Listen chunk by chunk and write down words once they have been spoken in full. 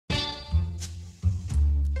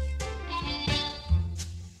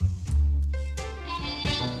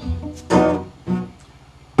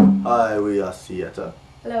Hi, we are Sietta.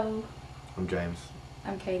 Hello. I'm James.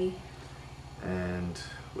 I'm Katie. And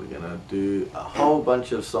we're gonna do a whole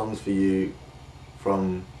bunch of songs for you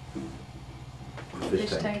from the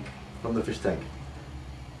fish tank. From the fish tank.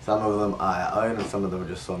 Some of them I own and some of them are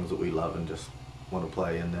just songs that we love and just want to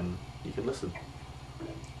play, and then you can listen.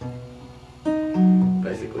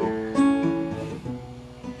 Basically.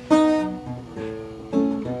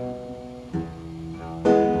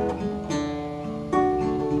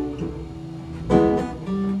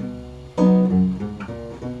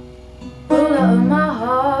 Of my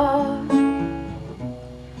heart,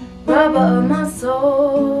 rubber of my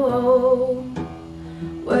soul,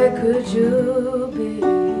 where could you be?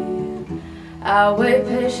 I'll wait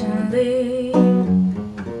patiently.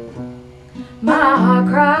 My heart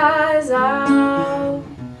cries out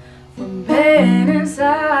from pain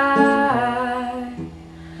inside.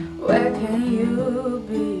 Where can you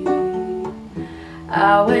be?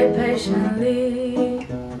 I'll wait patiently.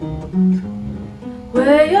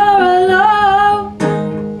 Where you're alone,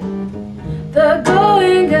 the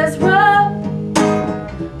going gets rough.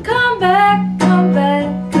 Come back, come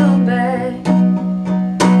back, come back.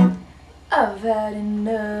 I've had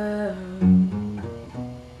enough.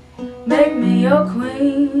 Make me your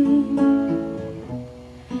queen,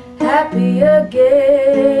 happy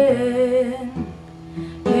again.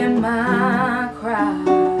 Hear my cry,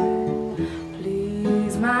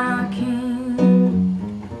 please my king.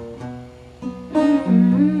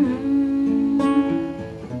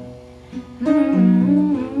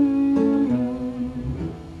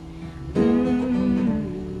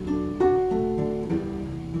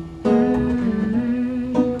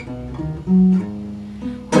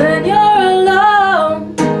 When you're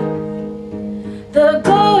alone, the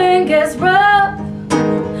going gets rough.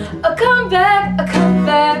 Come back, come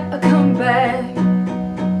back, come back.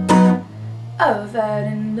 I've had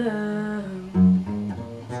enough.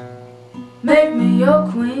 Make me your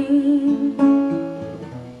queen,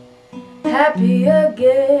 happy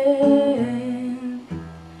again.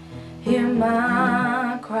 Hear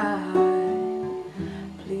my cry.